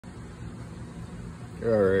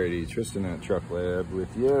Alrighty, Tristan at Truck Lab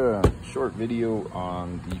with you. A short video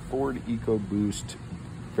on the Ford Ecoboost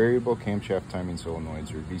Variable Camshaft Timing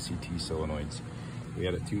Solenoids, or VCT Solenoids. We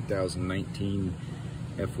had a 2019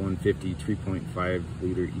 F-150 3.5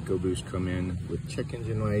 liter Ecoboost come in with check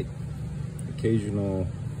engine light, occasional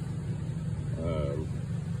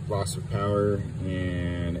loss of power,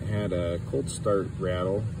 and it had a cold start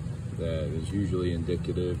rattle that is usually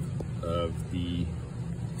indicative of the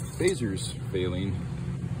phasers failing,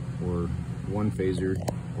 or one phaser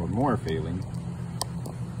or more failing.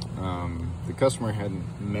 The customer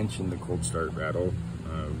hadn't mentioned the cold start rattle.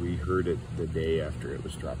 We heard it the day after it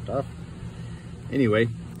was dropped off. Anyway,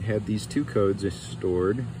 it had these two codes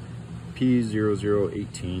stored: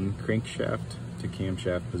 P0018 crankshaft to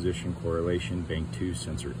camshaft position correlation bank 2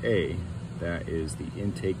 sensor A. That is the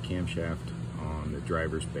intake camshaft on the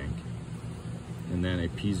driver's bank. And then a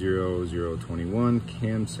P0021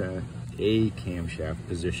 camshaft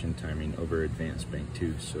position timing over advanced bank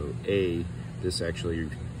 2. So A, this actually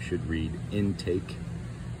should read intake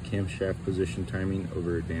camshaft position timing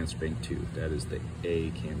over advanced bank 2. That is the A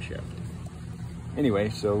camshaft. Anyway,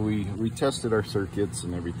 so we tested our circuits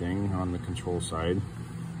and everything on the control side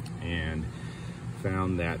and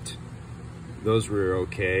found that those were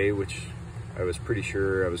okay, which I was pretty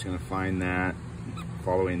sure I was going to find that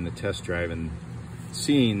following the test drive and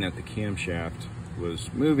seeing that the camshaft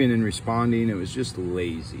was moving and responding. It was just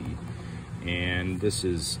lazy. And this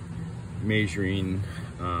is measuring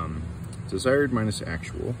desired minus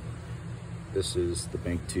actual. This is the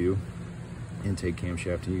bank 2 intake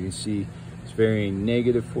camshaft, and you can see it's varying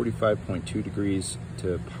negative 45.2 degrees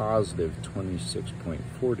to positive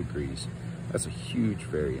 26.4 degrees. That's a huge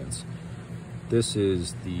variance. This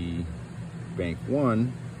is the bank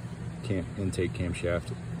 1 intake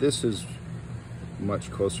camshaft. This is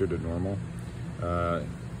much closer to normal.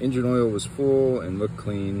 Engine oil was full and looked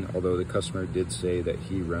clean, although the customer did say that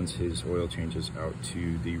he runs his oil changes out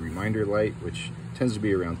to the reminder light, which tends to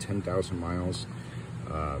be around 10,000 miles.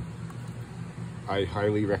 I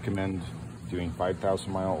highly recommend doing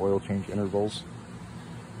 5,000 mile oil change intervals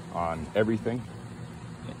on everything,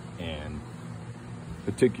 and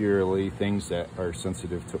particularly things that are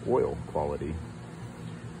sensitive to oil quality.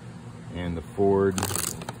 And the Ford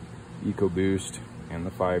Ecoboost and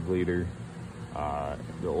the 5 liter,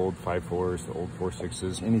 the old 5.4s, the old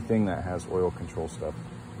 4.6s, anything that has oil control stuff,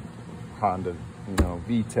 Honda,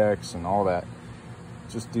 VTECs and all that,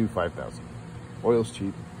 just do 5,000. Oil's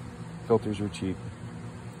cheap, filters are cheap,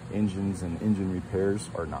 engines and engine repairs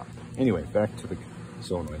are not. Anyway, back to the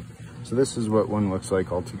solenoid. So this is what one looks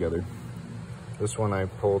like all together. This one I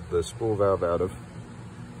pulled the spool valve out of.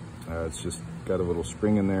 It's just got a little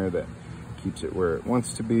spring in there that keeps it where it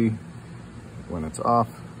wants to be when it's off,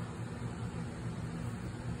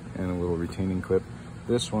 and a little retaining clip.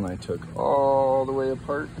 This one I took all the way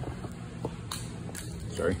apart.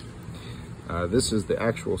 Sorry. This is the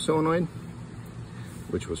actual solenoid,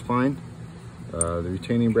 which was fine. The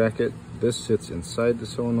retaining bracket, this sits inside the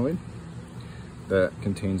solenoid. That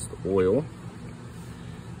contains the oil.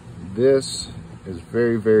 This is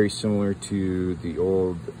very, very similar to the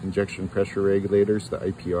old injection pressure regulators, the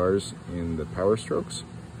IPRs in the Power Strokes,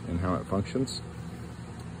 and how it functions.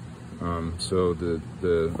 So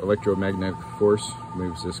the electromagnetic force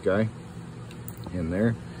moves this guy in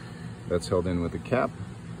there. That's held in with a cap.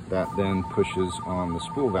 That then pushes on the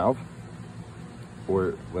spool valve,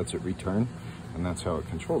 or lets it return, and that's how it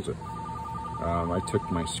controls it. I took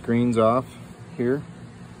my screens off here.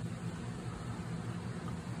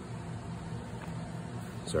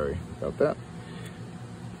 Sorry about that.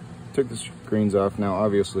 Took the screens off. Now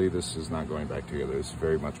obviously this is not going back together. It's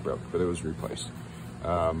very much broke, but it was replaced.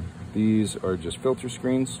 These are just filter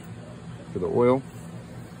screens for the oil.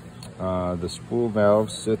 The spool valve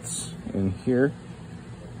sits in here,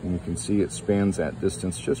 and you can see it spans that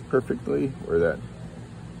distance just perfectly, or that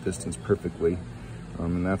distance perfectly,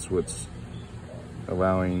 and that's what's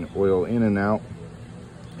allowing oil in and out,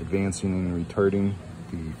 advancing and retarding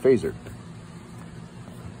the phaser.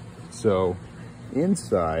 So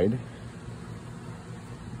inside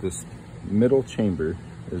this middle chamber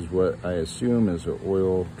is what I assume is an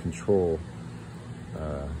oil control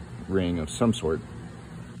ring of some sort,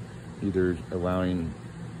 either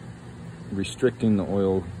restricting the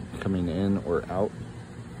oil coming in or out.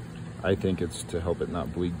 I think it's to help it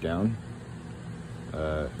not bleed down.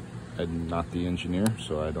 I'm not the engineer,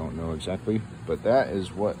 so I don't know exactly, but that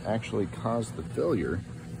is what actually caused the failure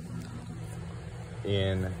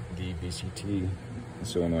in the VCT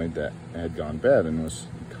solenoid that had gone bad and was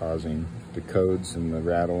causing the codes and the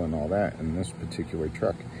rattle and all that in this particular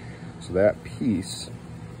truck. So that piece,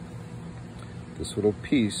 this little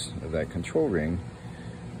piece of that control ring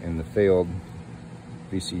in the failed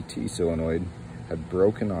VCT solenoid had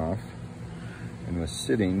broken off and was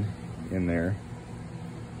sitting in there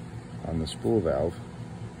on the spool valve,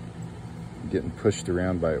 getting pushed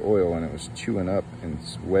around by oil, and it was chewing up and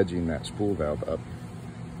wedging that spool valve up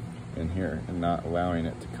in here and not allowing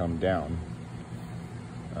it to come down.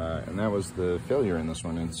 And that was the failure in this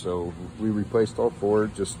one. And so we replaced all four.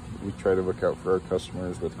 Just we try to look out for our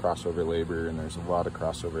customers with crossover labor, and there's a lot of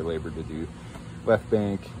crossover labor to do left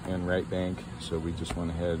bank and right bank. So we just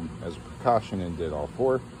went ahead as a precaution and did all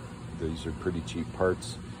four. These are pretty cheap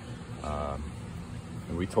parts.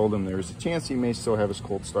 And we told him there was a chance he may still have his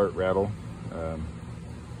cold start rattle.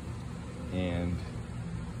 And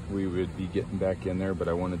we would be getting back in there, but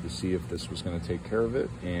I wanted to see if this was going to take care of it,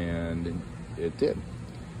 and it did.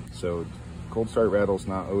 So cold start rattle is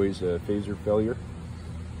not always a phaser failure.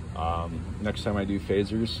 Next time I do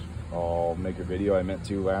phasers, I'll make a video. I meant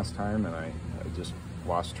to last time, and I just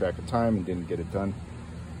lost track of time and didn't get it done.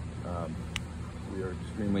 We are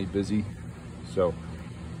extremely busy. So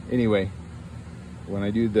anyway, when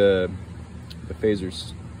I do the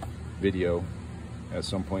phasers video at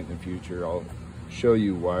some point in the future, I'll show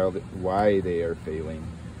you why they are failing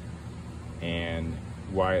and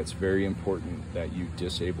why it's very important that you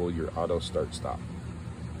disable your auto start stop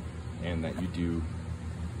and that you do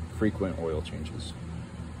frequent oil changes.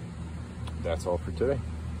 That's all for today.